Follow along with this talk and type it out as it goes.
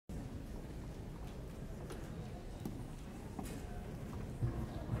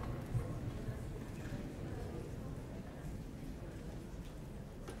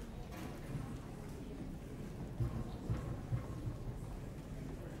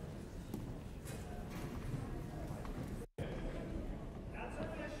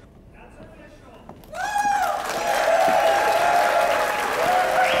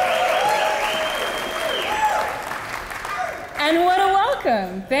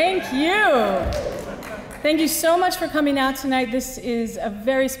Thank you. Thank you so much for coming out tonight. This is a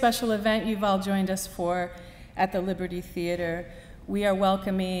very special event you've all joined us for at the Liberty Theater. We are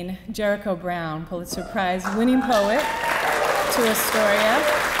welcoming Jericho Brown, Pulitzer Prize winning poet, to Astoria.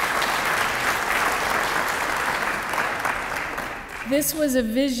 This was a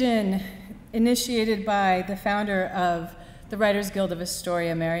vision initiated by the founder of the Writers Guild of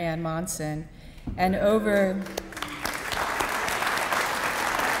Astoria, Marianne Monson, and over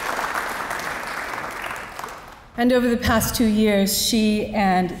the past 2 years, she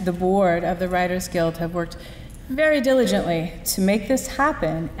and the board of the Writers Guild have worked very diligently to make this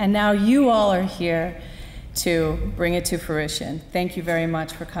happen, and now you all are here to bring it to fruition. Thank you very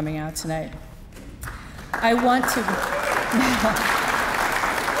much for coming out tonight.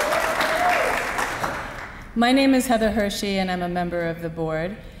 My name is Heather Hershey, and I'm a member of the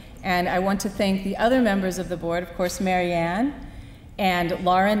board, and I want to thank the other members of the board, of course, Marianne and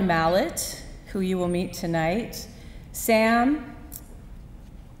Lauren Mallett, who you will meet tonight, Sam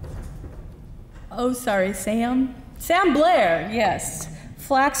Blair, yes,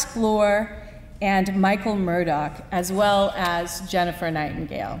 Flax Glore, and Michael Murdoch, as well as Jennifer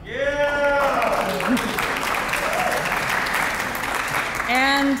Nightingale. Yeah!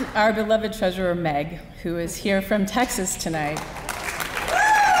 And our beloved treasurer, Meg, who is here from Texas tonight.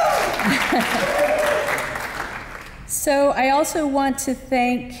 So I also want to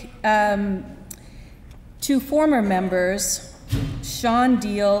thank two former members, Sean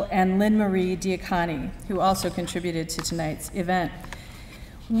Deal and Lynn Marie Diacani, who also contributed to tonight's event.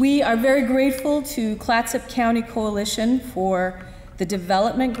 We are very grateful to Clatsop County Coalition for the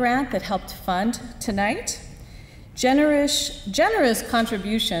development grant that helped fund tonight. Generous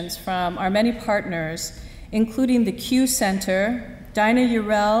contributions from our many partners, including the Q Center, Dinah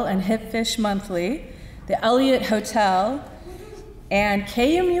Urell and Hipfish Monthly, the Elliott Hotel, and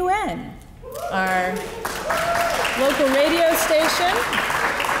KMUN, our local radio station.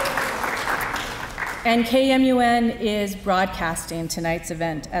 And KMUN is broadcasting tonight's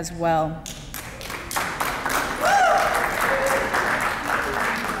event as well.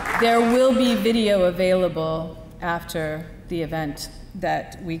 There will be video available after the event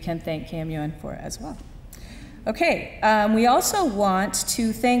that we can thank KMUN for as well. Okay, we also want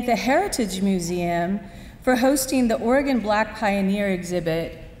to thank the Heritage Museum for hosting the Oregon Black Pioneer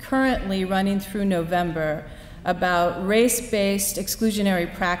exhibit, currently running through November, about race-based exclusionary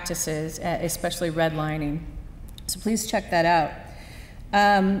practices, especially redlining. So please check that out.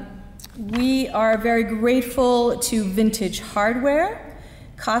 We are very grateful to Vintage Hardware,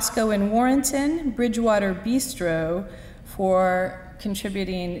 Costco in Warrenton, Bridgewater Bistro for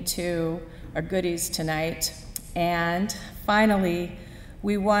contributing to our goodies tonight. And finally,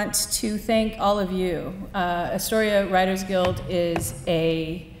 we want to thank all of you. Astoria Writers Guild is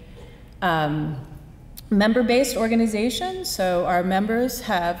a member-based organization, so our members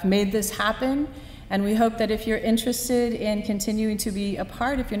have made this happen, and we hope that if you're interested in continuing to be a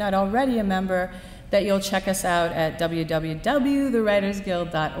part, if you're not already a member, that you'll check us out at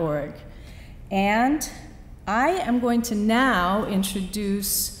www.thewritersguild.org. And I am going to now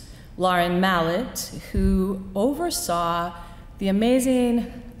introduce Lauren Mallett, who oversaw the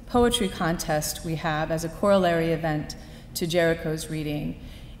amazing poetry contest we have as a corollary event to Jericho's reading.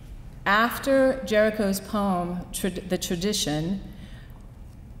 After Jericho's poem, The Tradition,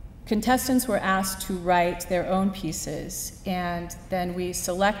 contestants were asked to write their own pieces, and then we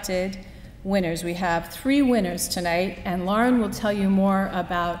selected winners. We have 3 winners tonight, and Lauren will tell you more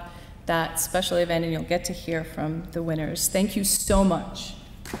about that special event, and you'll get to hear from the winners. Thank you so much.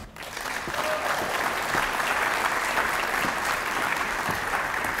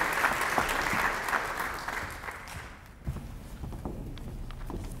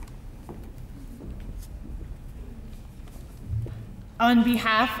 On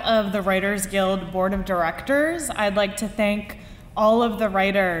behalf of the Writers Guild Board of Directors, I'd like to thank all of the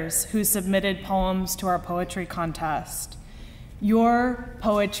writers who submitted poems to our poetry contest. Your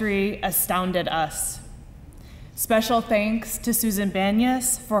poetry astounded us. Special thanks to Susan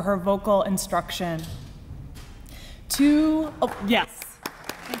Banyas for her vocal instruction. Yes,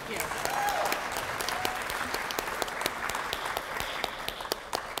 thank you.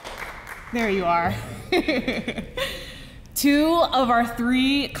 There you are. 2 of our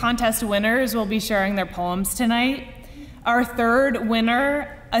 3 contest winners will be sharing their poems tonight. Our 3rd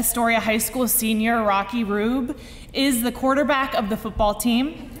winner, Astoria High School senior Rocky Rube, is the quarterback of the football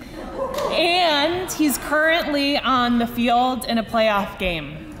team, and he's currently on the field in a playoff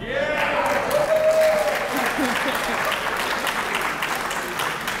game. Yeah.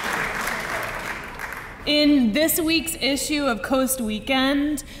 In this week's issue of Coast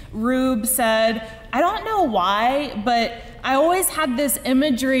Weekend, Rube said, "I don't know why, but I always had this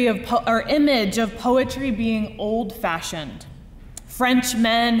image of poetry being old-fashioned. French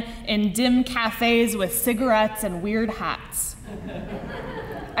men in dim cafes with cigarettes and weird hats.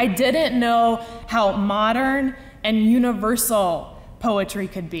 I didn't know how modern and universal poetry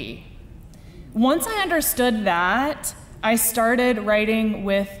could be. Once I understood that, I started writing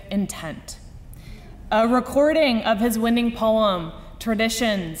with intent." A recording of his winning poem,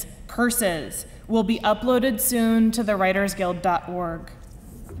 Traditions, Curses, will be uploaded soon to thewritersguild.org.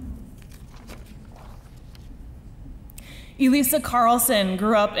 Elisa Carlson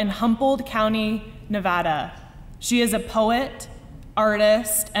grew up in Humboldt County, Nevada. She is a poet,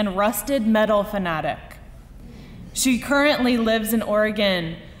 artist, and rusted metal fanatic. She currently lives in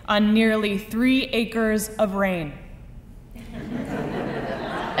Oregon on nearly 3 acres of rain.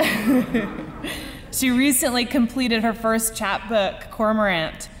 She recently completed her first chapbook,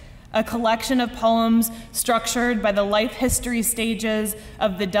 Cormorant, a collection of poems structured by the life history stages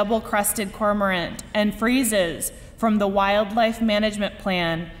of the double-crested cormorant and phrases from the wildlife management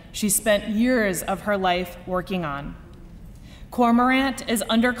plan she spent years of her life working on. Cormorant is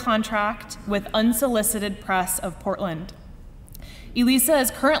under contract with Unsolicited Press of Portland. Elisa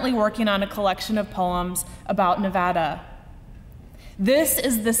is currently working on a collection of poems about Nevada. This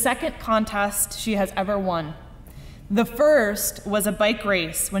is the second contest she has ever won. The first was a bike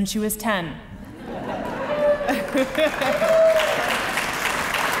race when she was 10.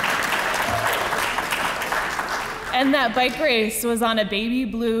 And that bike race was on a baby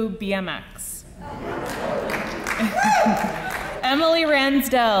blue BMX. Emily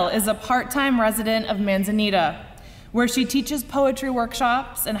Ransdell is a part-time resident of Manzanita, where she teaches poetry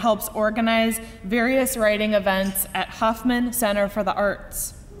workshops and helps organize various writing events at Hoffman Center for the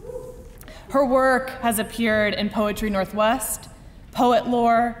Arts. Her work has appeared in Poetry Northwest, Poet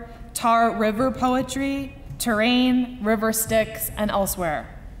Lore, Tar River Poetry, Terrain, River Styx, and elsewhere.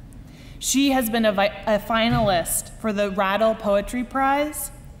 She has been a finalist for the Rattle Poetry Prize,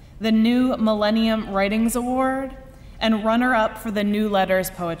 the New Millennium Writings Award, and runner-up for the New Letters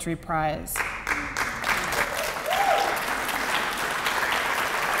Poetry Prize.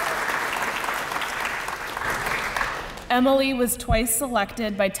 Emily was twice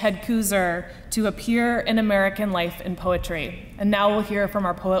selected by Ted Kuzer to appear in American Life in Poetry. And now we'll hear from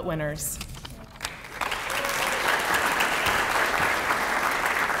our poet winners.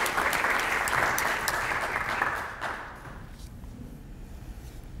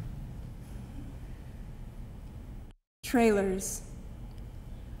 Trailers.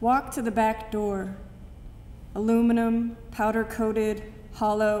 Walk to the back door. Aluminum, powder-coated,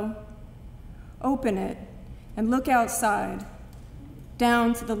 hollow. Open it and look outside,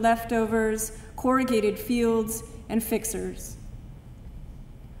 down to the leftovers, corrugated fields, and fixers.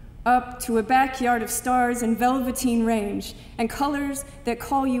 Up to a backyard of stars and velveteen range, and colors that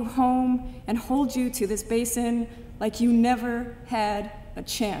call you home and hold you to this basin like you never had a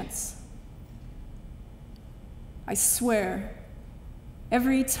chance. I swear,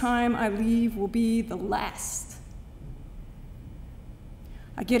 every time I leave will be the last.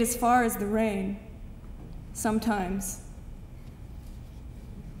 I get as far as the rain, sometimes.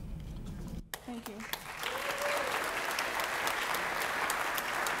 Thank you.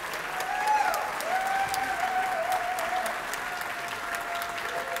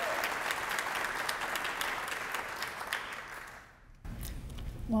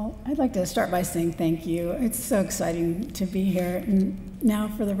 Well, I'd like to start by saying thank you. It's so exciting to be here. And now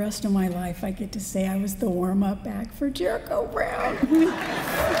for the rest of my life, I get to say I was the warm-up act for Jericho Brown.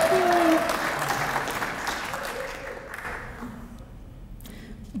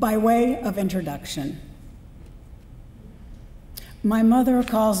 By way of introduction, my mother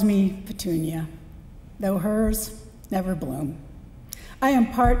calls me Petunia, though hers never bloom. I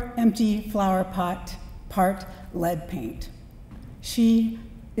am part empty flower pot, part lead paint. She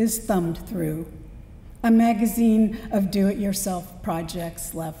is thumbed through, a magazine of do-it-yourself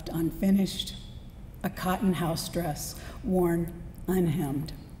projects left unfinished, a cotton house dress worn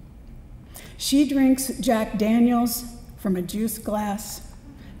unhemmed. She drinks Jack Daniels from a juice glass,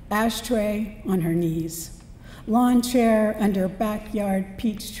 ashtray on her knees, lawn chair under backyard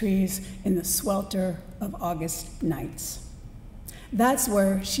peach trees in the swelter of August nights. That's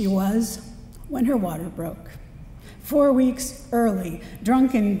where she was when her water broke. 4 weeks early,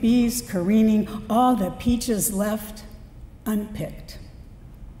 drunken bees careening, all the peaches left unpicked.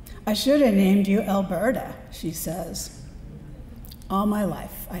 I should have named you Alberta, she says. All my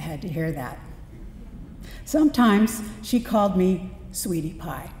life, I had to hear that. Sometimes she called me Sweetie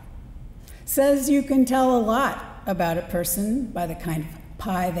Pie. says you can tell a lot about a person by the kind of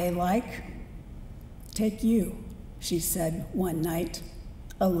pie they like. Take you, she said one night,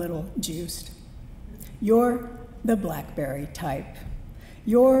 a little juiced. You're the blackberry type.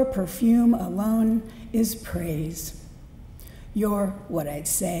 Your perfume alone is praise. You're what I'd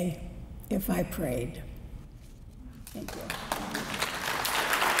say if I prayed. Thank you.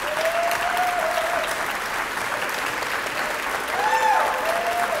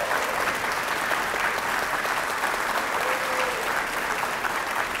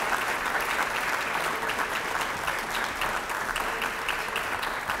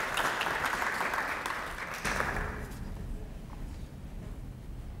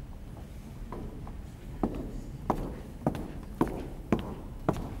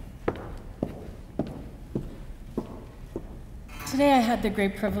 Today I had the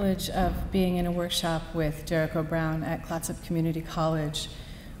great privilege of being in a workshop with Jericho Brown at Clatsop Community College,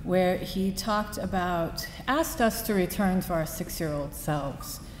 where he asked us to return to our 6-year-old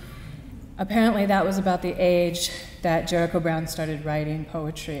selves. Apparently that was about the age that Jericho Brown started writing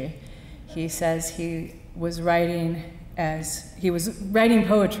poetry. He says he was writing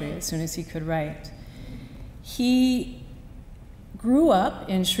poetry as soon as he could write. He grew up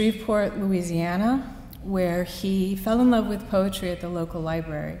in Shreveport, Louisiana, where he fell in love with poetry at the local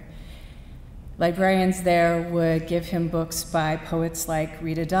library. Librarians there would give him books by poets like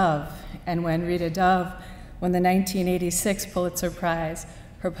Rita Dove, and when Rita Dove won the 1986 Pulitzer Prize,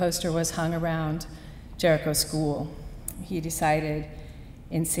 her poster was hung around Jericho School. He decided,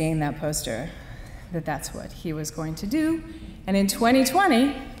 in seeing that poster, that that's what he was going to do, and in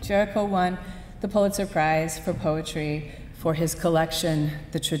 2020, Jericho won the Pulitzer Prize for poetry for his collection,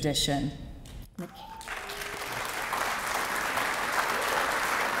 The Tradition.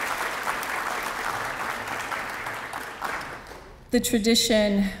 The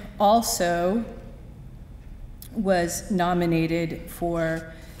Tradition also was nominated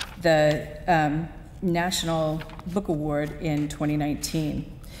for the National Book Award in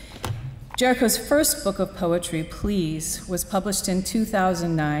 2019. Jericho's first book of poetry, Please, was published in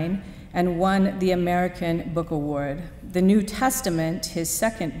 2009 and won the American Book Award. The New Testament, his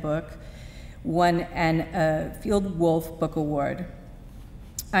second book, won an Field Wolf Book Award.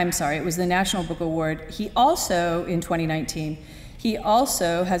 I'm sorry, it was the National Book Award. He also, in 2019, he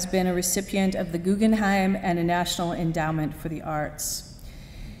also has been a recipient of the Guggenheim and a National Endowment for the Arts.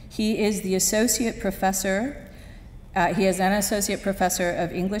 He is the associate professor. He is an associate professor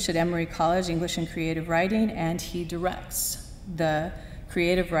of English at Emory College, English and Creative Writing, and he directs the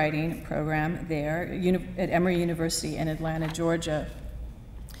creative writing program there at Emory University in Atlanta, Georgia.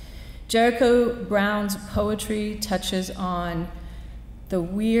 Jericho Brown's poetry touches on the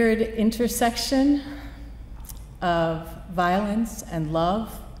weird intersection of violence and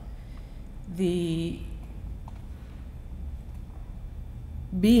love, the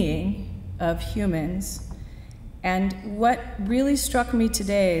being of humans. And what really struck me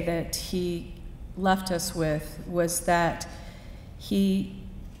today that he left us with was that he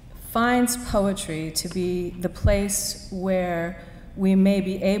finds poetry to be the place where we may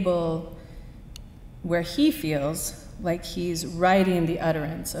be able, where he feels like he's writing the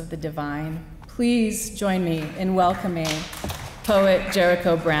utterance of the divine. Please join me in welcoming poet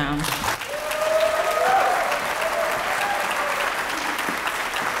Jericho Brown.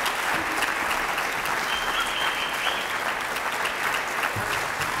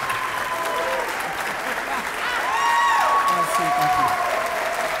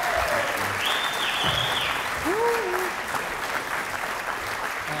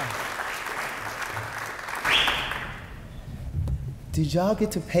 Did y'all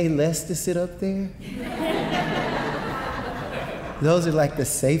get to pay less to sit up there? Those are like the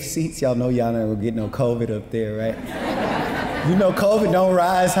safe seats. Y'all know y'all never get no COVID up there, right? You know COVID don't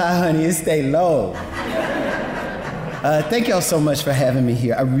rise high, honey, it stay low. Thank y'all so much for having me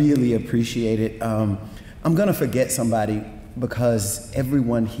here. I really appreciate it. I'm gonna forget somebody because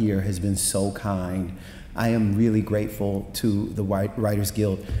everyone here has been so kind. I am really grateful to the Writers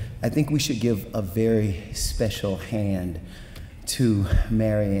Guild. I think we should give a very special hand to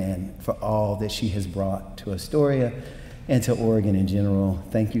Marianne for all that she has brought to Astoria and to Oregon in general.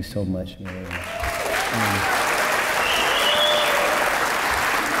 Thank you so much, Marianne.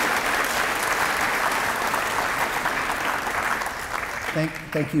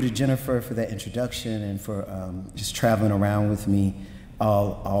 Thank you to Jennifer for that introduction and for just traveling around with me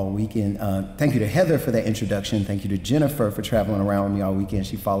all weekend. Thank you to Heather for that introduction. Thank you to Jennifer for traveling around with me all weekend.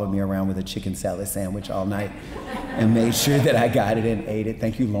 She followed me around with a chicken salad sandwich all night and made sure that I got it and ate it.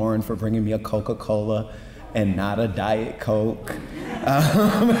 Thank you, Lauren, for bringing me a Coca-Cola and not a Diet Coke.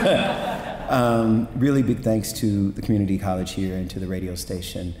 Really big thanks to the community college here and to the radio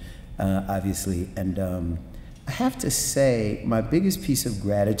station, obviously. And I have to say, my biggest piece of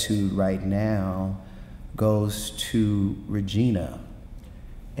gratitude right now goes to Regina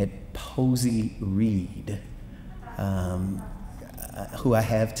at Posey Reed, who I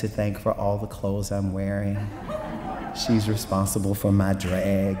have to thank for all the clothes I'm wearing. She's responsible for my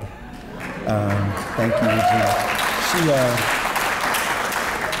drag. Thank you, Regina.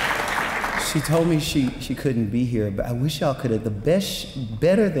 She told me she couldn't be here, but I wish y'all could have.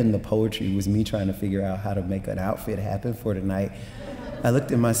 Better than the poetry was me trying to figure out how to make an outfit happen for tonight. I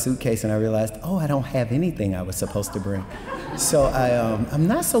looked in my suitcase and I realized, oh, I don't have anything I was supposed to bring. So I'm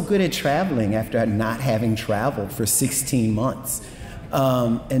not so good at traveling after not having traveled for 16 months.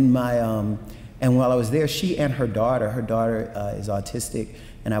 And while I was there, she and her daughter is autistic,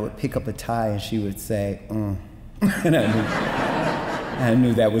 and I would pick up a tie and she would say, and I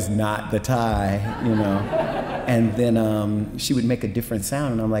knew that was not the tie, you know. And then she would make a different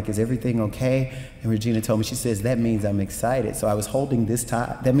sound, and I'm like, is everything okay? And Regina told me, she says, that means I'm excited. So I was holding this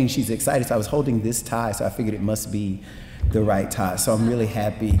tie. That means she's excited. So I was holding this tie, so I figured it must be the right tie. So I'm really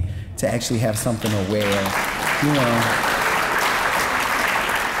happy to actually have something to wear, you know.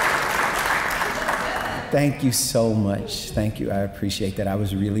 Thank you so much. Thank you. I appreciate that. I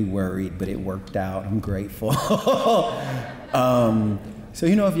was really worried, but it worked out. I'm grateful. So,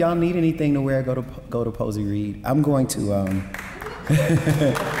 you know, if y'all need anything to wear, go to Posey Reed. I'm going to,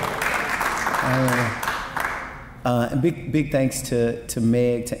 and big thanks to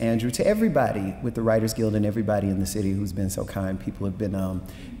Meg, to Andrew, to everybody with the Writers Guild and everybody in the city who's been so kind. People have been,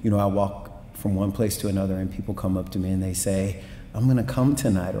 you know, I walk from one place to another and people come up to me and they say, I'm gonna come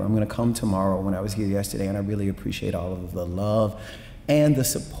tonight or I'm gonna come tomorrow when I was here yesterday, and I really appreciate all of the love and the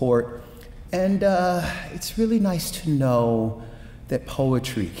support. And it's really nice to know that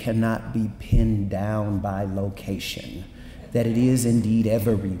poetry cannot be pinned down by location, that it is indeed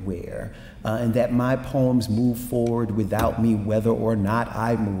everywhere, and that my poems move forward without me whether or not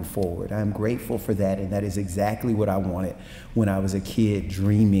I move forward. I'm grateful for that, and that is exactly what I wanted when I was a kid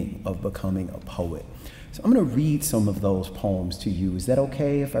dreaming of becoming a poet. So I'm gonna read some of those poems to you. Is that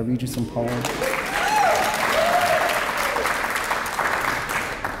okay if I read you some poems?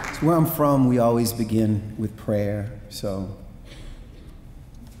 So where I'm from, we always begin with prayer, so.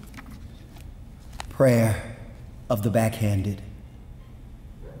 Prayer of the backhanded.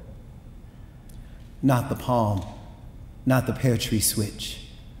 Not the palm, not the pear tree switch,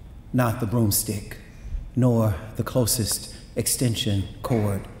 not the broomstick, nor the closest extension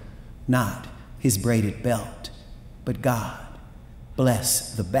cord, not his braided belt, but God,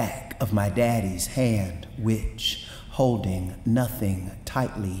 bless the back of my daddy's hand, which, holding nothing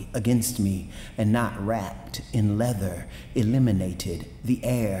tightly against me and not wrapped in leather, eliminated the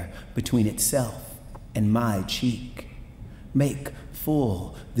air between itself and my cheek. Make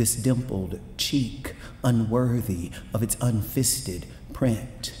full this dimpled cheek, unworthy of its unfisted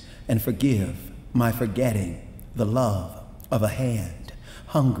print, and forgive my forgetting the love of a hand,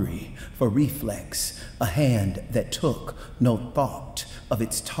 hungry for reflex, a hand that took no thought of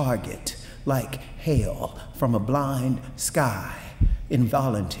its target, like hail from a blind sky,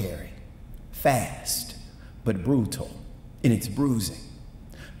 involuntary, fast, but brutal in its bruising.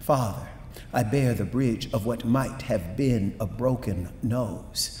 Father, I bear the bridge of what might have been a broken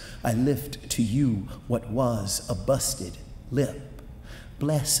nose. I lift to you what was a busted lip.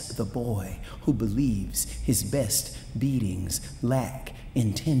 Bless the boy who believes his best beatings lack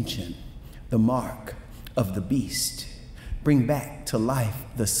intention, the mark of the beast. Bring back to life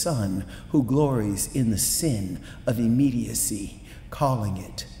the son who glories in the sin of immediacy, calling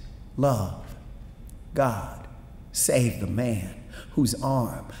it love. God, save the man whose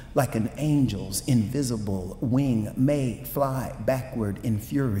arm, like an angel's invisible wing, may fly backward in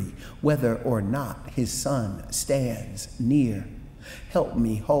fury, whether or not his son stands near. Help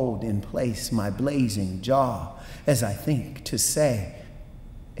me hold in place my blazing jaw as I think to say,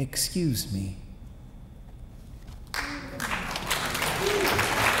 excuse me.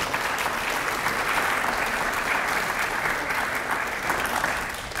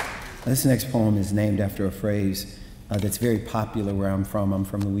 This next poem is named after a phrase that's very popular where I'm from. I'm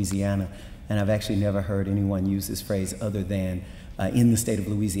from Louisiana, and I've actually never heard anyone use this phrase other than in the state of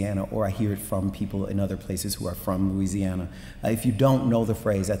Louisiana, or I hear it from people in other places who are from Louisiana. If you don't know the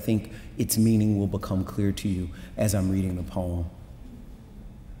phrase, I think its meaning will become clear to you as I'm reading the poem.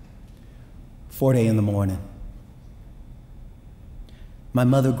 4:00 in the morning. My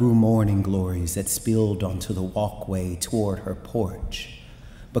mother grew morning glories that spilled onto the walkway toward her porch,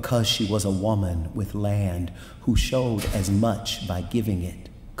 because she was a woman with land who showed as much by giving it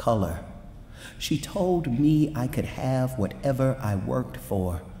color. She told me I could have whatever I worked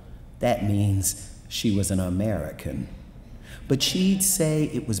for. That means she was an American. But she'd say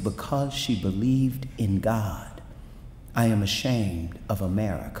it was because she believed in God. I am ashamed of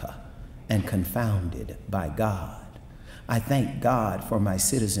America and confounded by God. I thank God for my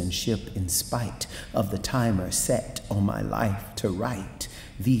citizenship in spite of the timer set on my life to write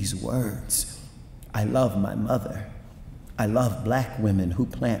these words. I love my mother. I love black women who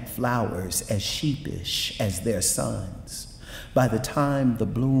plant flowers as sheepish as their sons. By the time the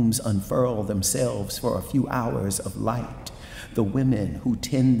blooms unfurl themselves for a few hours of light, the women who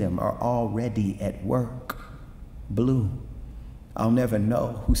tend them are already at work. Blue. I'll never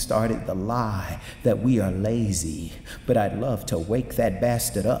know who started the lie that we are lazy, but I'd love to wake that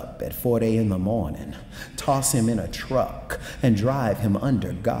bastard up at 4 in the morning, toss him in a truck, and drive him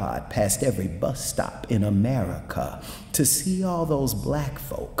under God past every bus stop in America to see all those black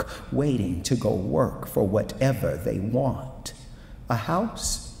folk waiting to go work for whatever they want. A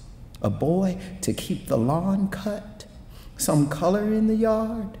house, a boy to keep the lawn cut, some color in the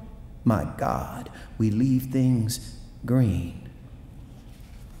yard. My God, we leave things green.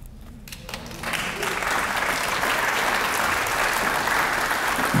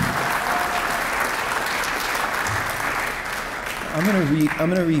 I'm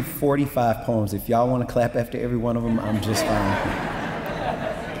gonna read 45 poems. If y'all want to clap after every one of them, I'm just fine.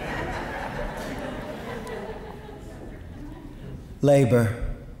 Labor.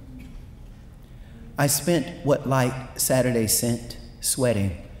 I spent what light Saturday sent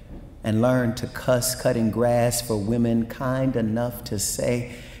sweating and learned to cuss cutting grass for women kind enough to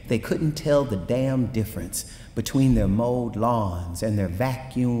say they couldn't tell the damn difference between their mowed lawns and their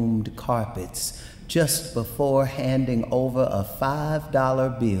vacuumed carpets just before handing over a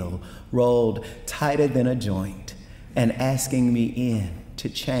 $5 bill rolled tighter than a joint and asking me in to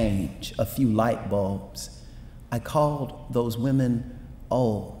change a few light bulbs. I called those women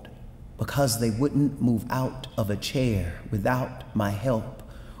old because they wouldn't move out of a chair without my help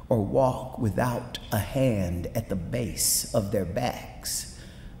or walk without a hand at the base of their backs.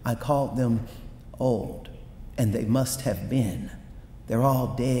 I called them old, and they must have been. They're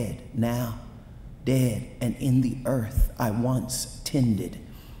all dead now. Dead and in the earth I once tended.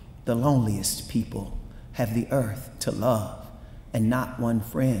 The loneliest people have the earth to love and not one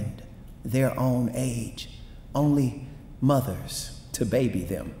friend their own age, only mothers to baby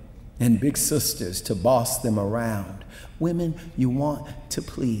them and big sisters to boss them around, women you want to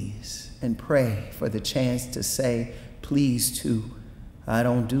please and pray for the chance to say please to. I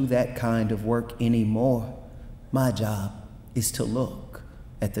don't do that kind of work anymore. My job is to look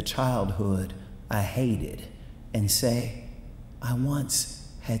at the childhood I hated and say, I once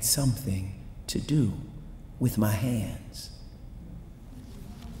had something to do with my hands.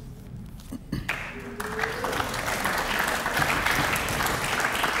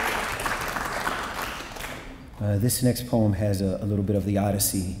 This next poem has a little bit of the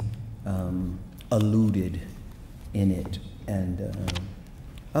Odyssey alluded in it. And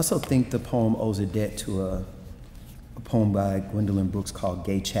I also think the poem owes a debt to a poem by Gwendolyn Brooks called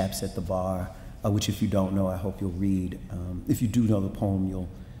Gay Chaps at the Bar, which if you don't know, I hope you'll read. If you do know the poem,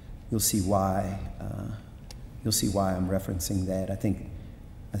 you'll see why I'm referencing that. I think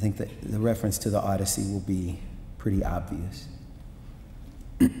that the reference to the Odyssey will be pretty obvious.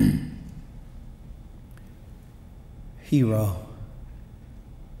 Hero.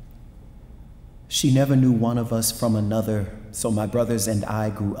 She never knew one of us from another, so my brothers and I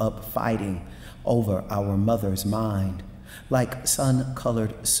grew up fighting over our mother's mind. Like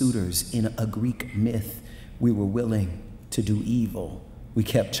sun-colored suitors in a Greek myth, we were willing to do evil. We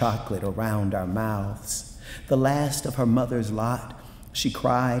kept chocolate around our mouths. The last of her mother's lot, she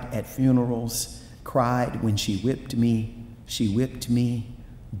cried at funerals, cried when she whipped me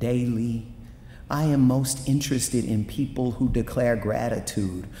daily. I am most interested in people who declare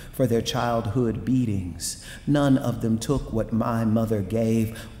gratitude for their childhood beatings. None of them took what my mother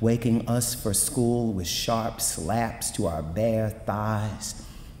gave, waking us for school with sharp slaps to our bare thighs.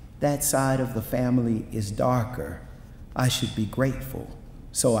 That side of the family is darker. I should be grateful,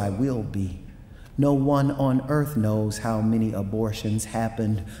 so I will be. No one on earth knows how many abortions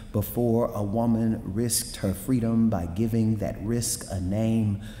happened before a woman risked her freedom by giving that risk a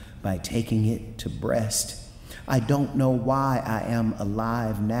name, by taking it to breast. I don't know why I am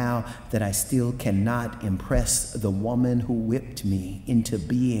alive now, that I still cannot impress the woman who whipped me into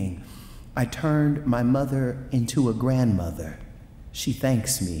being. I turned my mother into a grandmother. She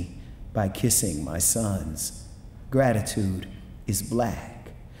thanks me by kissing my sons. Gratitude is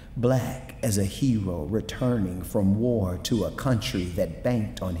black, black as a hero returning from war to a country that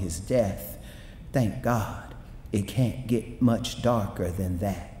banked on his death. Thank God, it can't get much darker than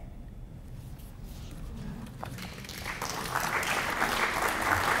that.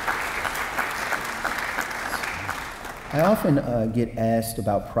 I often get asked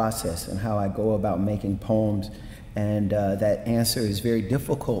about process and how I go about making poems, and that answer is very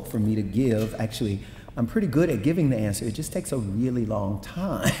difficult for me to give. Actually, I'm pretty good at giving the answer. It just takes a really long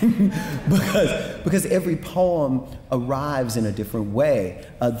time because every poem arrives in a different way.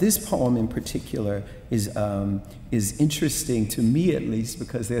 This poem in particular is interesting to me, at least,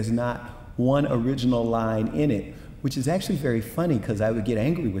 because there's not one original line in it, which is actually very funny because I would get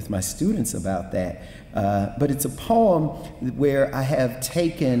angry with my students about that. But it's a poem where I have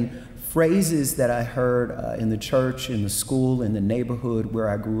taken phrases that I heard in the church, in the school, in the neighborhood where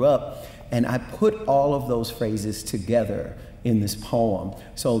I grew up, and I put all of those phrases together in this poem.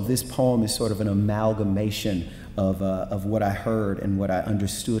 So this poem is sort of an amalgamation of what I heard and what I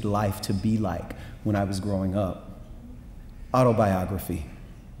understood life to be like when I was growing up. Autobiography.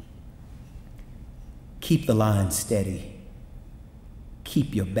 Keep the line steady.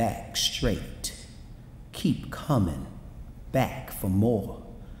 Keep your back straight. Keep coming back for more.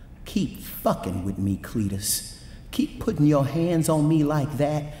 Keep fucking with me, Cletus. Keep putting your hands on me like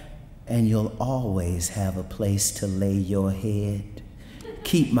that, and you'll always have a place to lay your head.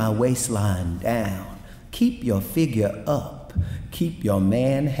 Keep my waistline down. Keep your figure up. Keep your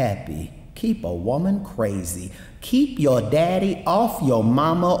man happy. Keep a woman crazy. Keep your daddy off your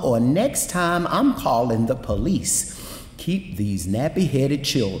mama, or next time I'm calling the police. Keep these nappy-headed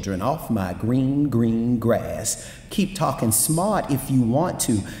children off my green, green grass. Keep talking smart if you want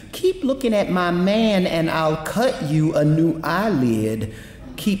to. Keep looking at my man and I'll cut you a new eyelid.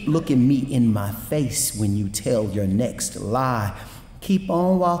 Keep looking me in my face when you tell your next lie. Keep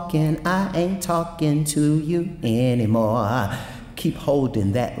on walking, I ain't talking to you anymore. Keep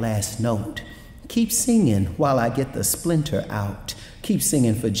holding that last note. Keep singing while I get the splinter out. Keep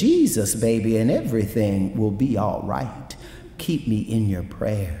singing for Jesus, baby, and everything will be all right. Keep me in your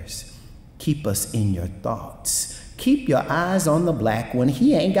prayers. Keep us in your thoughts. Keep your eyes on the black one.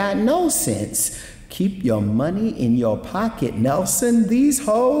 He ain't got no sense. Keep your money in your pocket, Nelson. These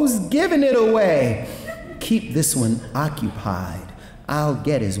hoes giving it away. Keep this one occupied. I'll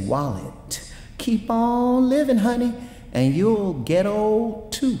get his wallet. Keep on living, honey, and you'll get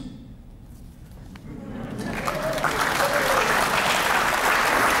old too.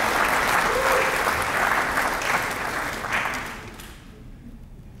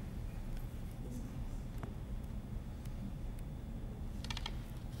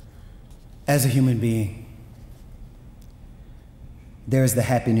 As a human being, there is the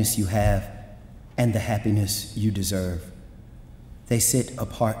happiness you have and the happiness you deserve. They sit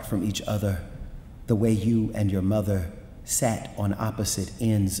apart from each other the way you and your mother sat on opposite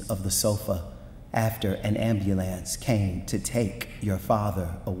ends of the sofa after an ambulance came to take your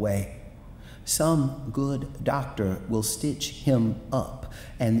father away. Some good doctor will stitch him up,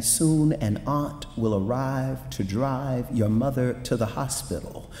 and soon an aunt will arrive to drive your mother to the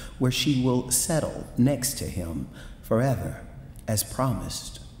hospital, where she will settle next to him forever, as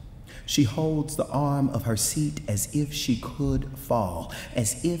promised. She holds the arm of her seat as if she could fall,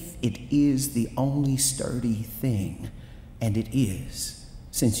 as if it is the only sturdy thing, and it is,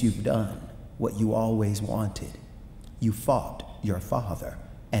 since you've done what you always wanted. You fought your father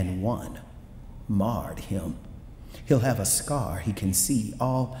and won. Marred him. He'll have a scar he can see,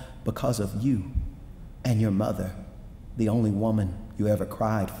 all because of you. And your mother, the only woman you ever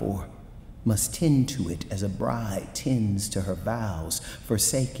cried for, must tend to it as a bride tends to her vows,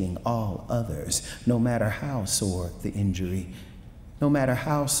 forsaking all others, no matter how sore the injury. No matter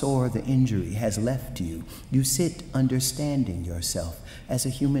how sore the injury has left you, you sit understanding yourself as a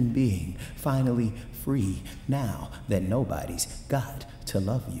human being, finally free now that nobody's got to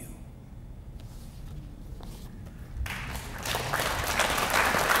love you.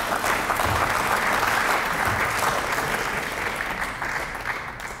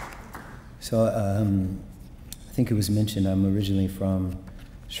 So I think it was mentioned I'm originally from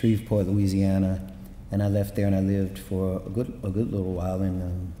Shreveport, Louisiana, and I left there and I lived for a good little while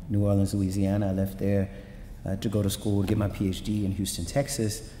in New Orleans, Louisiana. I left there to go to school to get my PhD in Houston,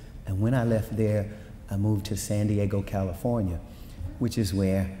 Texas, and when I left there, I moved to San Diego, California, which is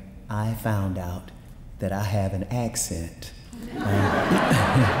where I found out that I have an accent. I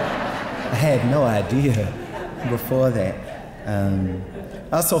had no idea before that.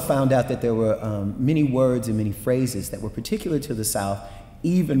 I also found out that there were many words and many phrases that were particular to the South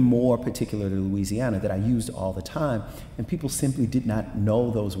even more particular to Louisiana, that I used all the time, and people simply did not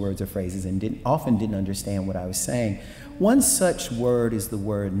know those words or phrases and often didn't understand what I was saying. One such word is the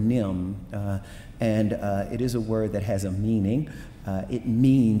word nim, and it is a word that has a meaning. It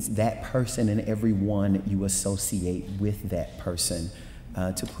means that person and everyone you associate with that person.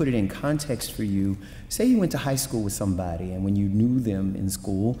 To put it in context for you, say you went to high school with somebody, and when you knew them in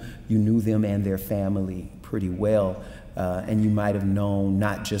school, you knew them and their family pretty well. And you might have known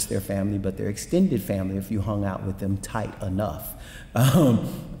not just their family, but their extended family if you hung out with them tight enough.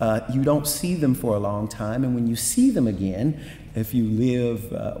 You don't see them for a long time, and when you see them again, if you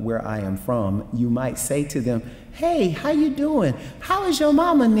live where I am from, you might say to them, "Hey, how you doing? How is your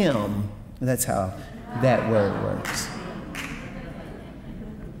mama nim?" That's how that word works.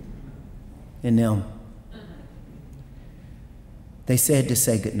 And nim. They said to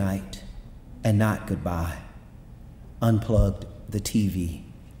say goodnight and not goodbye. Unplugged the TV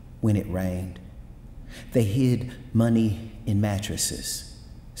when it rained. They hid money in mattresses,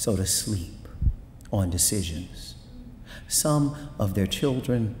 so to sleep on decisions. Some of their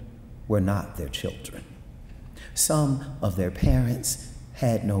children were not their children. Some of their parents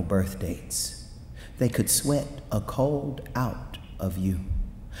had no birth dates. They could sweat a cold out of you.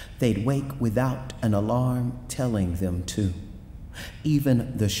 They'd wake without an alarm telling them to.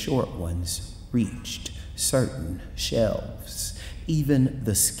 Even the short ones reached certain shelves. Even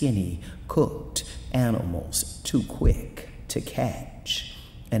the skinny, cooked animals too quick to catch.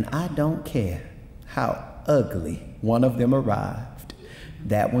 And I don't care how ugly one of them arrived.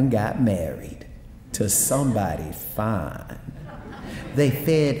 That one got married to somebody fine. They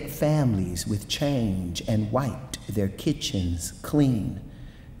fed families with change and wiped their kitchens clean.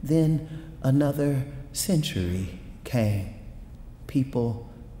 Then another century came. People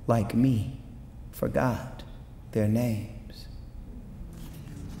like me forgot their names.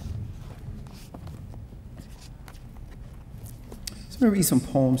 So I'm going to read some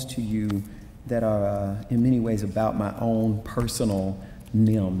poems to you that are in many ways about my own personal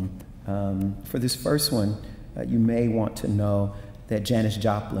nim. For this first one, you may want to know that Janis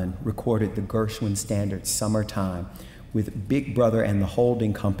Joplin recorded the Gershwin Standard Summertime with Big Brother and the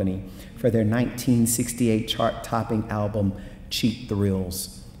Holding Company for their 1968 chart-topping album, Cheap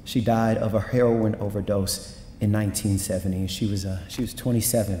Thrills. She died of a heroin overdose in 1970. She was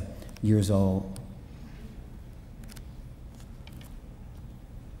 27 years old.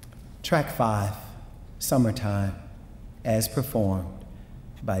 Track 5, Summertime, as performed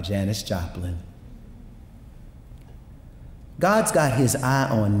by Janis Joplin. God's got his eye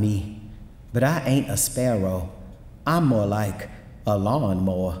on me, but I ain't a sparrow. I'm more like a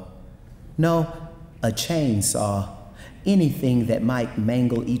lawnmower. No, a chainsaw. Anything that might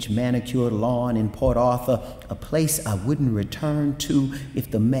mangle each manicured lawn in Port Arthur, a place I wouldn't return to if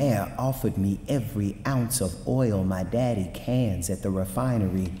the mayor offered me every ounce of oil my daddy cans at the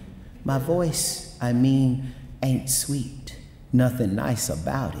refinery. My voice, ain't sweet. Nothing nice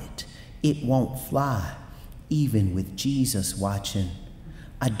about it. It won't fly, even with Jesus watching.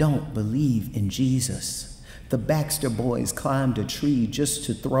 I don't believe in Jesus. The Baxter boys climbed a tree just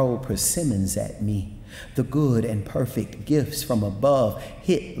to throw persimmons at me. The good and perfect gifts from above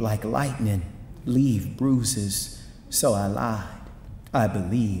hit like lightning, leave bruises. So I lied. I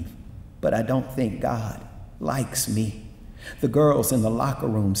believe, but I don't think God likes me. The girls in the locker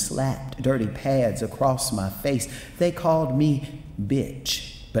room slapped dirty pads across my face. They called me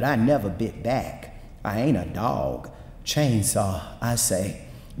bitch, but I never bit back. I ain't a dog. Chainsaw, I say.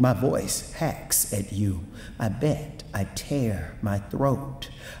 My voice hacks at you. I bet I tear my throat.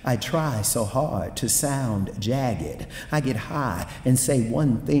 I try so hard to sound jagged. I get high and say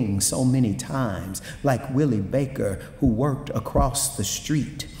one thing so many times, like Willie Baker, who worked across the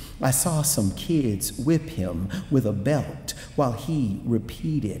street. I saw some kids whip him with a belt while he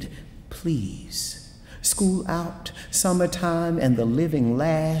repeated, please. School out, summertime, and the living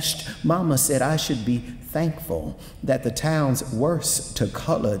lashed. Mama said I should be thankful that the town's worse to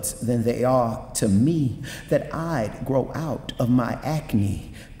coloreds than they are to me, that I'd grow out of my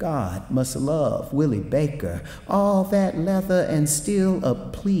acne. God must love Willie Baker. All that leather and still a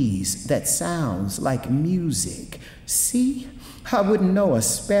please that sounds like music. See? I wouldn't know a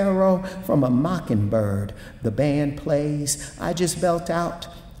sparrow from a mockingbird. The band plays. I just belt out,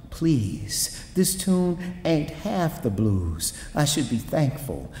 please. This tune ain't half the blues. I should be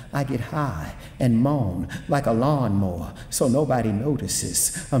thankful. I get high and moan like a lawnmower so nobody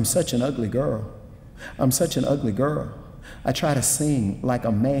notices. I'm such an ugly girl. I'm such an ugly girl. I try to sing like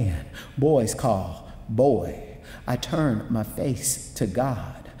a man. Boys call boy. I turn my face to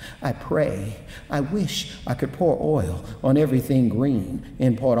God. I pray, I wish I could pour oil on everything green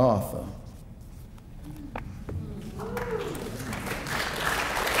in Port Arthur.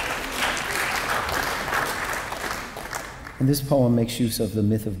 And this poem makes use of the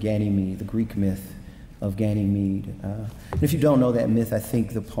myth of Ganymede, the Greek myth of Ganymede. And if you don't know that myth, I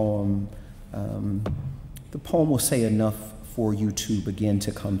think the poem will say enough for you to begin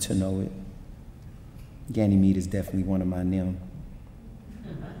to come to know it. Ganymede is definitely one of my nim.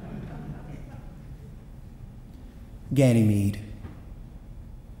 Ganymede.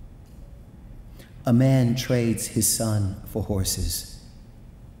 A man trades his son for horses.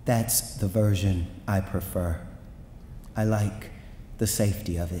 That's the version I prefer. I like the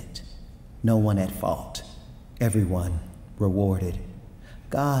safety of it. No one at fault, everyone rewarded.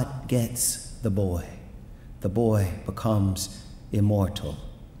 God gets the boy. The boy becomes immortal.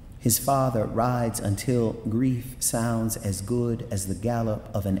 His father rides until grief sounds as good as the gallop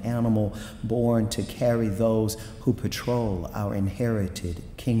of an animal born to carry those who patrol our inherited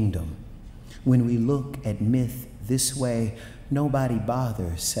kingdom. When we look at myth this way, nobody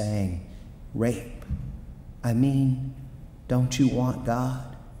bothers saying, rape. I mean, don't you want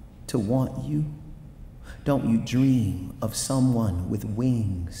God to want you? Don't you dream of someone with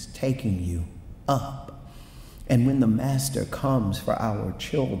wings taking you up? And when the master comes for our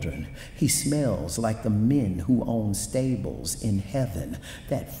children, he smells like the men who own stables in heaven,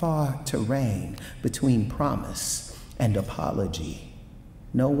 that far terrain between promise and apology.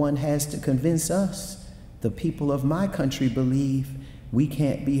 No one has to convince us. The people of my country believe we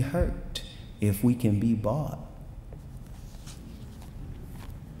can't be hurt if we can be bought.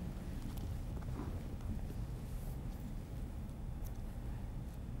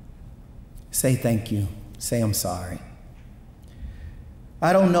 Say thank you. Say I'm sorry.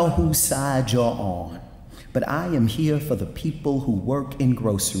 I don't know whose side you're on, but I am here for the people who work in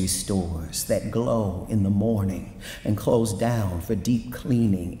grocery stores that glow in the morning and close down for deep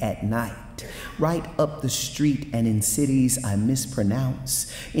cleaning at night. Right up the street and in cities I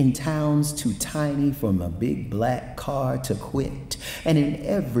mispronounce, in towns too tiny for my big black car to quit, and in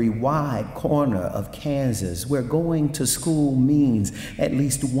every wide corner of Kansas where going to school means at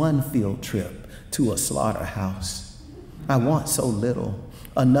least one field trip to a slaughterhouse. I want so little.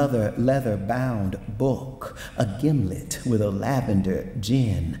 Another leather-bound book, a gimlet with a lavender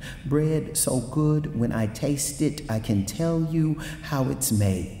gin, bread so good when I taste it I can tell you how it's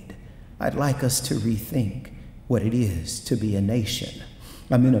made. I'd like us to rethink what it is to be a nation.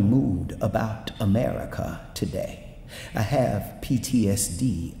 I'm in a mood about America today. I have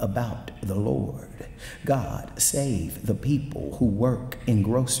PTSD about the Lord. God save the people who work in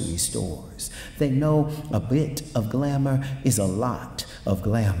grocery stores. They know a bit of glamour is a lot of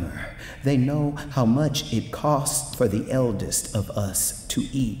glamour. They know how much it costs for the eldest of us to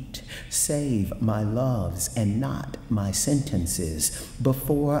eat. Save my loves and not my sentences.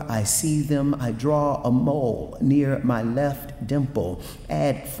 Before I see them, I draw a mole near my left dimple.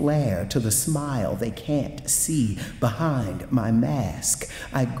 Add flair to the smile they can't see behind my mask.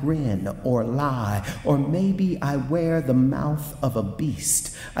 I grin or lie, or maybe I wear the mouth of a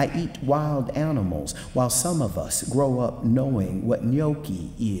beast. I eat wild animals while some of us grow up knowing what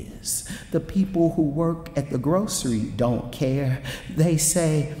gnocchi is. The people who work at the grocery don't care. They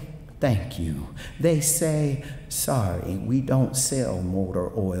say, thank you. They say, sorry, we don't sell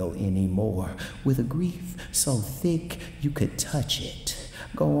motor oil anymore. With a grief so thick you could touch it.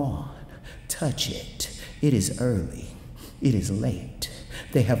 Go on, touch it. It is early. It is late.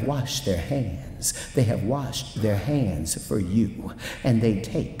 They have washed their hands. They have washed their hands for you, and they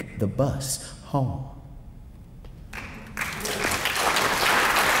take the bus home.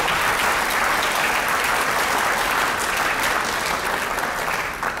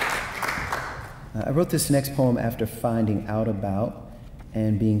 I wrote this next poem after finding out about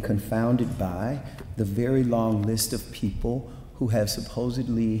and being confounded by the very long list of people who have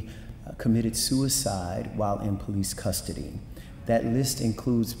supposedly committed suicide while in police custody. That list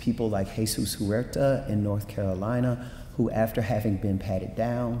includes people like Jesus Huerta in North Carolina, who after having been patted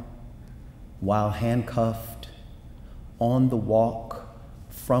down, while handcuffed, on the walk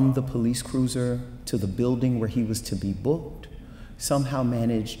from the police cruiser to the building where he was to be booked, somehow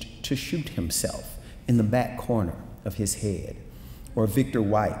managed to shoot himself in the back corner of his head. Or Victor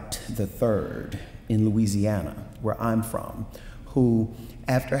White III in Louisiana, where I'm from, who,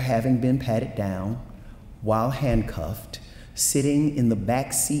 after having been patted down, while handcuffed, sitting in the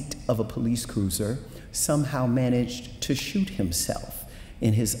back seat of a police cruiser, somehow managed to shoot himself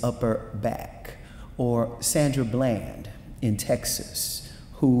in his upper back. Or Sandra Bland in Texas,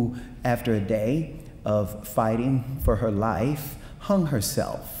 who, after a day of fighting for her life, hung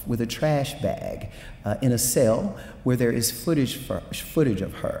herself with a trash bag in a cell where there is footage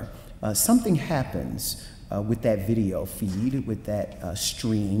of her. Something happens with that video feed, with that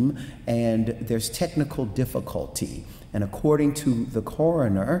stream, and there's technical difficulty. And according to the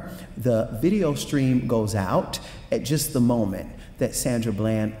coroner, the video stream goes out at just the moment that Sandra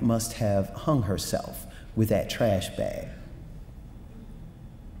Bland must have hung herself with that trash bag.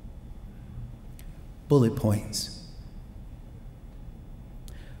 Bullet points.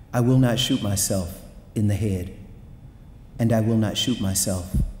 I will not shoot myself in the head, and I will not shoot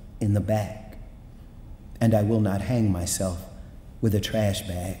myself in the back, and I will not hang myself with a trash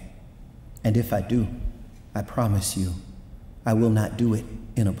bag. And if I do, I promise you, I will not do it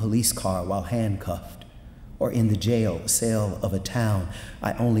in a police car while handcuffed, or in the jail cell of a town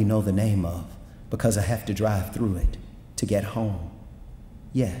I only know the name of because I have to drive through it to get home.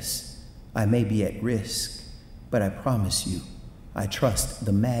 Yes, I may be at risk, but I promise you, I trust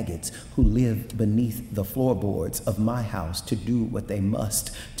the maggots who live beneath the floorboards of my house to do what they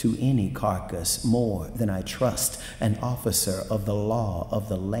must to any carcass more than I trust an officer of the law of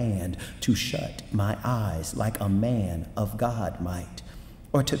the land to shut my eyes like a man of God might,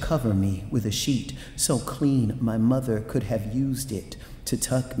 or to cover me with a sheet so clean my mother could have used it to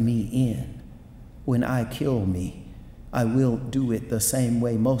tuck me in. When I kill me, I will do it the same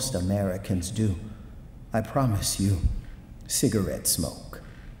way most Americans do. I promise you, cigarette smoke,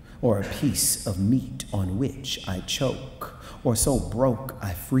 or a piece of meat on which I choke, or so broke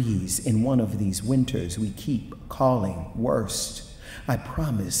I freeze in one of these winters we keep calling worst. I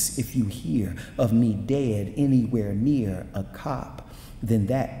promise if you hear of me dead anywhere near a cop, then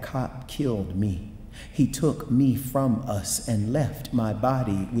that cop killed me. He took me from us and left my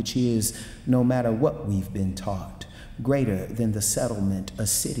body, which is, no matter what we've been taught, greater than the settlement a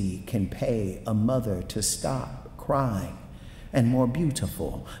city can pay a mother to stop crying, and more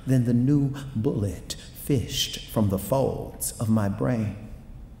beautiful than the new bullet fished from the folds of my brain.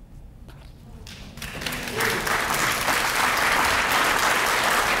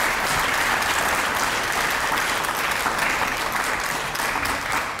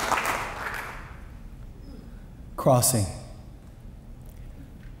 Crossing.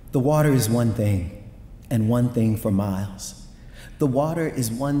 The water is one thing, and one thing for miles. The water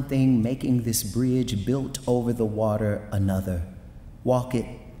is one thing, making this bridge built over the water another. Walk it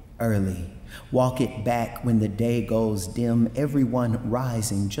early. Walk it back when the day goes dim, everyone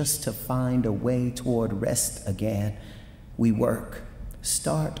rising just to find a way toward rest again. We work.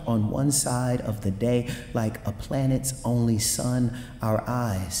 Start on one side of the day like a planet's only sun, our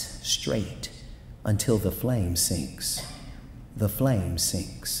eyes straight until the flame sinks. The flame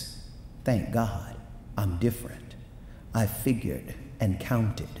sinks. Thank God I'm different. I figured and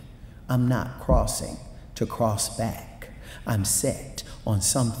counted. I'm not crossing to cross back. I'm set on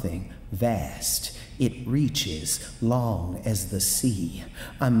something vast. It reaches long as the sea.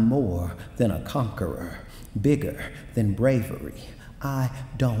 I'm more than a conqueror, bigger than bravery. I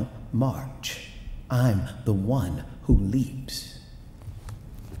don't march. I'm the one who leaps.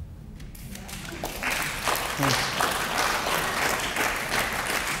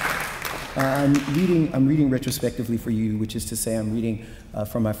 I'm reading retrospectively for you, which is to say I'm reading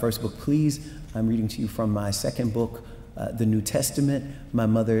from my first book, Please. I'm reading to you from my second book, The New Testament. My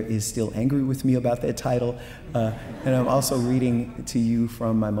mother is still angry with me about that title. And I'm also reading to you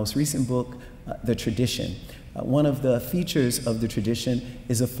from my most recent book, The Tradition. One of the features of The Tradition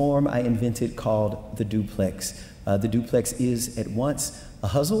is a form I invented called the duplex. The duplex is at once a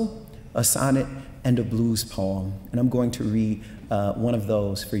huzzle, a sonnet, and a blues poem. And I'm going to read one of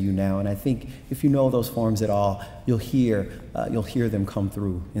those for you now. And I think if you know those forms at all, you'll hear them come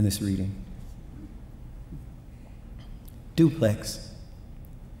through in this reading. Duplex.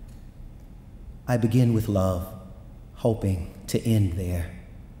 I begin with love, hoping to end there.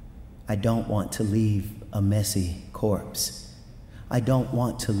 I don't want to leave a messy corpse. I don't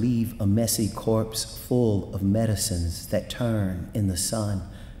want to leave a messy corpse full of medicines that turn in the sun.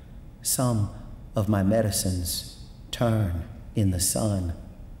 Some of my medicines turn in the sun.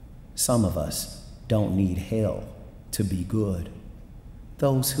 Some of us don't need hell to be good.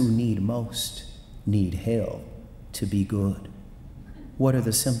 Those who need most need hell to be good. What are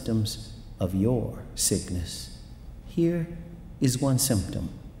the symptoms of your sickness? Here is one symptom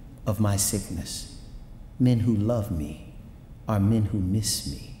of my sickness. Men who love me are men who miss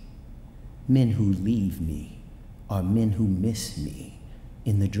me. Men who leave me are men who miss me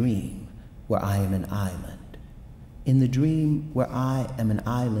in the dream where I am an island. In the dream where I am an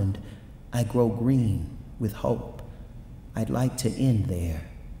island, I grow green with hope. I'd like to end there.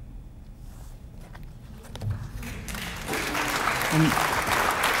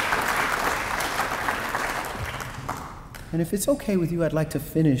 And if it's okay with you, I'd like to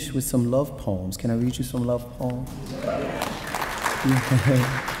finish with some love poems. Can I read you some love poems?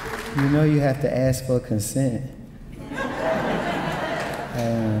 You know you have to ask for consent.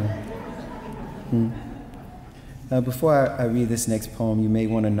 Before I read this next poem, you may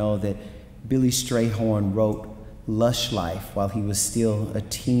want to know that Billy Strayhorn wrote Lush Life while he was still a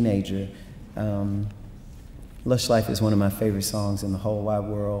teenager. Lush Life is one of my favorite songs in the whole wide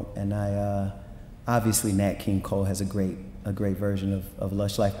world, and obviously Nat King Cole has a great version of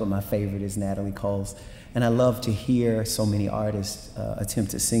Lush Life, but my favorite is Natalie Cole's. And I love to hear so many artists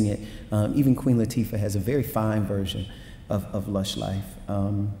attempt to sing it. Even Queen Latifah has a very fine version of Lush Life.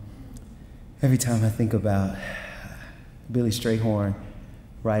 Every time I think about Billy Strayhorn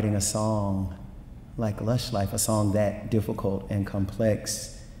writing a song like Lush Life, a song that difficult and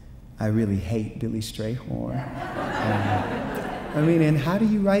complex, I really hate Billy Strayhorn. I mean, and how do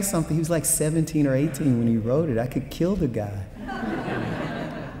you write something? He was like 17 or 18 when he wrote it. I could kill the guy.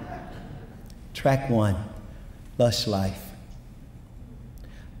 Track 1, Lush Life.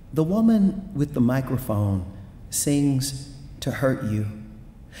 The woman with the microphone sings to hurt you,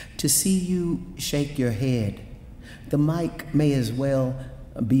 to see you shake your head. The mic may as well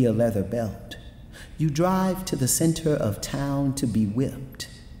be a leather belt. You drive to the center of town to be whipped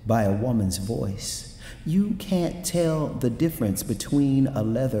by a woman's voice. You can't tell the difference between a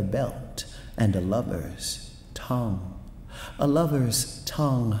leather belt and a lover's tongue. A lover's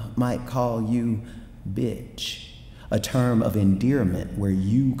tongue might call you bitch, a term of endearment where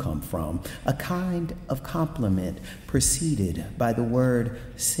you come from, a kind of compliment preceded by the word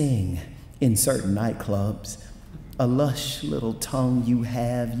sing in certain nightclubs. A lush little tongue you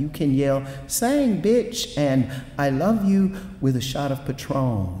have, you can yell, "Sang, bitch," and "I love you" with a shot of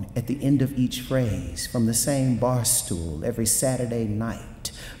Patron at the end of each phrase from the same bar stool every Saturday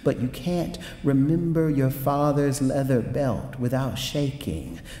night. But you can't remember your father's leather belt without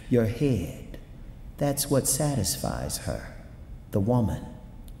shaking your head. That's what satisfies her, the woman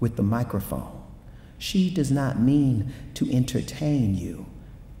with the microphone. She does not mean to entertain you,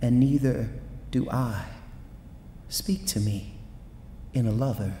 and neither do I. Speak to me in a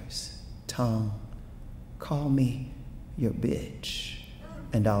lover's tongue. Call me your bitch,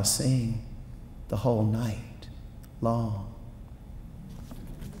 and I'll sing the whole night long.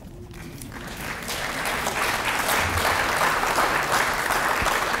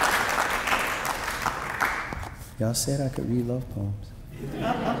 Y'all said I could read love poems.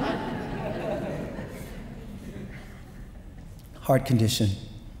 Heart condition.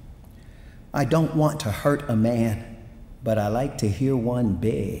 I don't want to hurt a man, but I like to hear one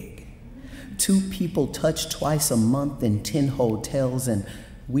beg. 2 people touch twice a month in 10 hotels, and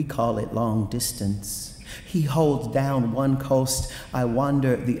we call it long distance. He holds down one coast, I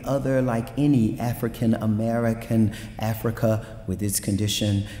wander the other like any African American, Africa with its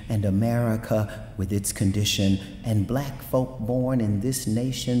condition, and America with its condition, and black folk born in this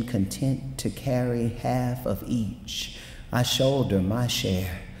nation content to carry half of each. I shoulder my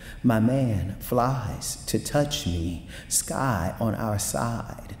share. My man flies to touch me, sky on our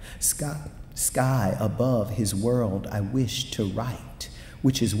side, sky above his world I wish to write,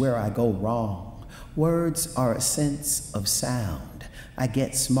 which is where I go wrong. Words are a sense of sound. I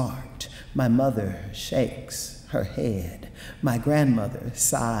get smart. My mother shakes her head. My grandmother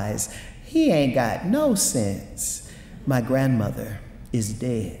sighs, he ain't got no sense. My grandmother is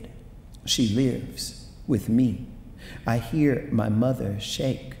dead. She lives with me. I hear my mother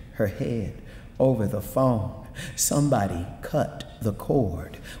shake her head over the phone. Somebody cut the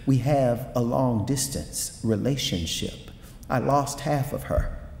cord. We have a long distance relationship. I lost half of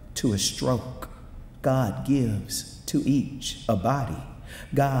her to a stroke. God gives to each a body.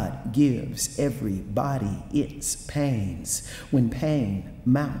 God gives every body its pains. When pain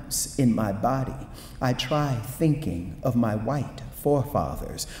mounts in my body, I try thinking of my white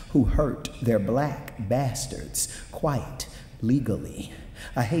forefathers who hurt their black bastards quite legally.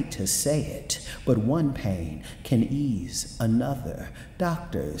 I hate to say it, but one pain can ease another.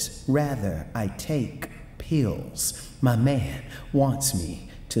 Doctors, rather I take pills. My man wants me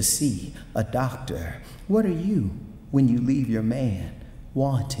to see a doctor. What are you when you leave your man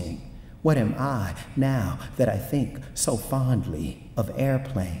wanting? What am I now that I think so fondly of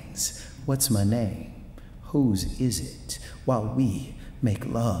airplanes? What's my name? Whose is it while we make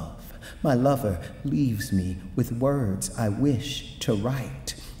love? My lover leaves me with words I wish to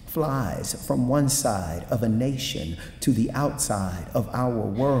write, flies from one side of a nation to the outside of our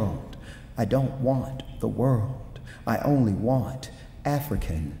world. I don't want the world. I only want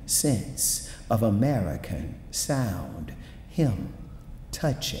African sense of American sound. him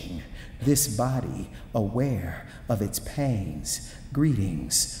touching this body, aware of its pains.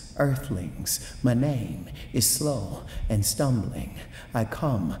 Greetings, earthlings, my name is slow and stumbling. I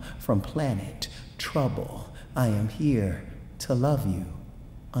come from planet trouble. I am here to love you,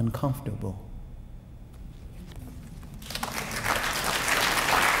 uncomfortable.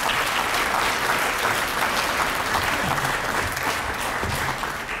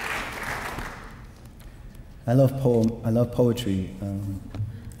 I love poetry, and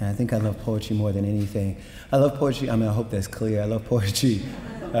I think I love poetry more than anything. I love poetry, I hope that's clear. I love poetry.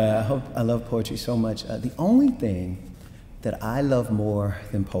 I love poetry so much. The only thing that I love more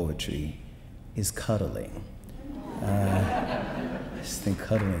than poetry is cuddling. I just think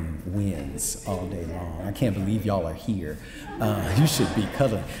cuddling wins all day long. I can't believe y'all are here. You should be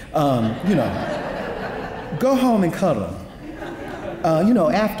cuddling. Go home and cuddle,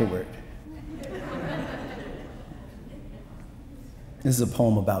 afterward. This is a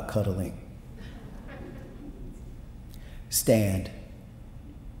poem about cuddling. Stand.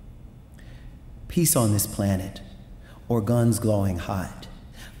 Peace on this planet, or guns glowing hot.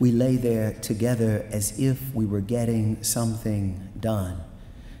 We lay there together as if we were getting something done.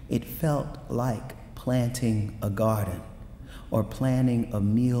 It felt like planting a garden or planning a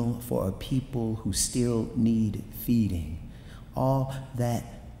meal for a people who still need feeding. All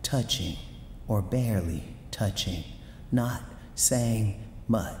that touching or barely touching, not saying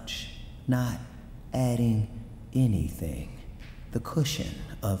much, not adding anything. The cushion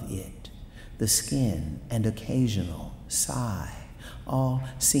of it, the skin and occasional sigh, all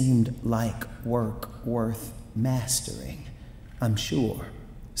seemed like work worth mastering. I'm sure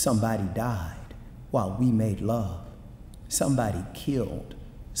somebody died while we made love. Somebody killed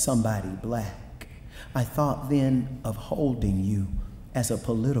somebody black. I thought then of holding you as a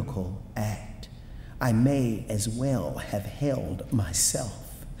political act. I may as well have held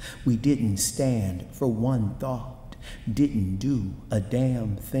myself. We didn't stand for one thought, didn't do a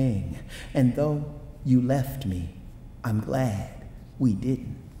damn thing. And though you left me, I'm glad we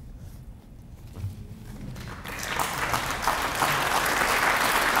didn't.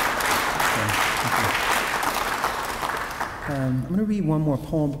 I'm going to read one more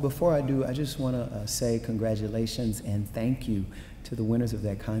poem, but before I do, I just want to say congratulations and thank you to the winners of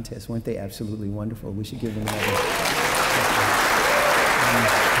that contest. Weren't they absolutely wonderful? We should give them another.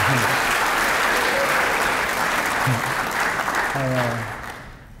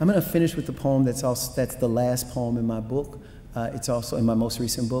 I'm going to finish with the poem that's the last poem in my book. It's also in my most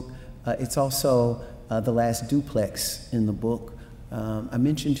recent book. It's also the last duplex in the book. I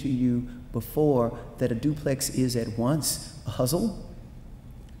mentioned to you before that a duplex is at once a puzzle,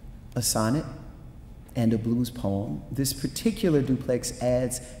 a sonnet, and a blues poem. This particular duplex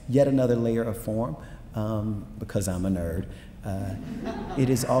adds yet another layer of form, because I'm a nerd. It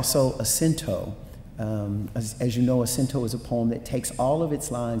is also a cento. As you know, a cento is a poem that takes all of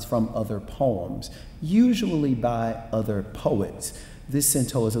its lines from other poems, usually by other poets. This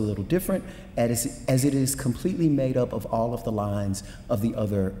cento is a little different, as it is completely made up of all of the lines of the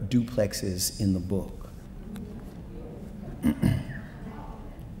other duplexes in the book.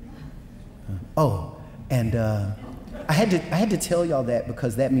 And I had to tell y'all that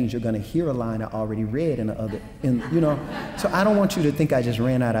because that means you're going to hear a line I already read so I don't want you to think I just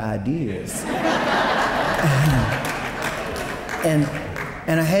ran out of ideas. And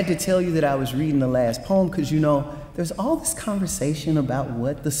I had to tell you that I was reading the last poem because there's all this conversation about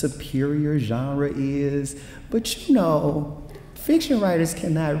what the superior genre is, but fiction writers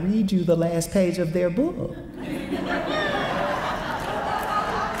cannot read you the last page of their book.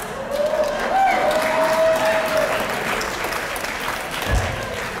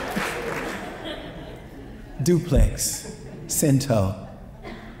 Duplex, cento.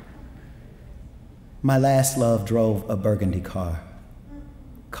 My last love drove a burgundy car,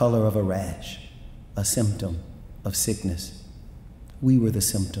 color of a rash, a symptom of sickness. We were the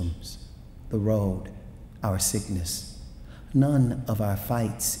symptoms, the road, our sickness. None of our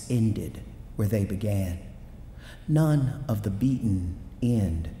fights ended where they began. None of the beaten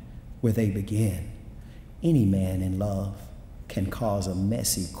end where they began. Any man in love can cause a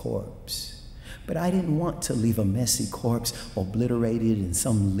messy corpse. But I didn't want to leave a messy corpse obliterated in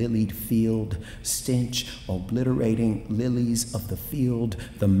some lilied field, stench obliterating lilies of the field,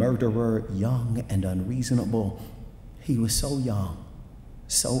 the murderer young and unreasonable. He was so young,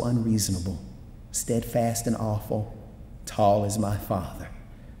 so unreasonable, steadfast and awful, tall as my father.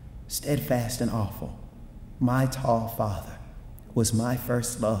 Steadfast and awful, my tall father was my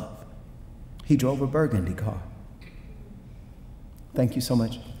first love. He drove a burgundy car. Thank you so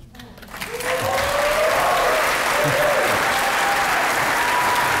much.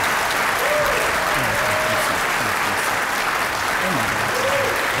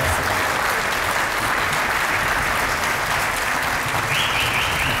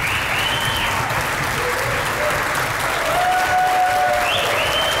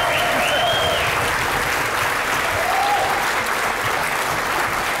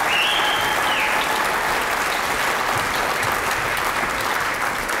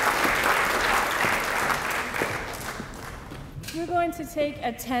 take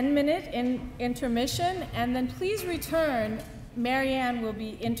a 10-minute intermission, and then please return. Marianne will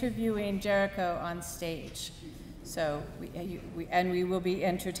be interviewing Jericho on stage. So, we will be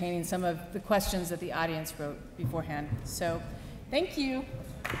entertaining some of the questions that the audience wrote beforehand. So, thank you.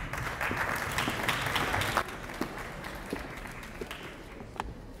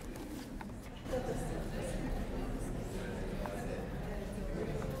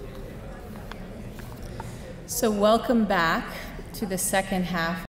 So welcome back to the second half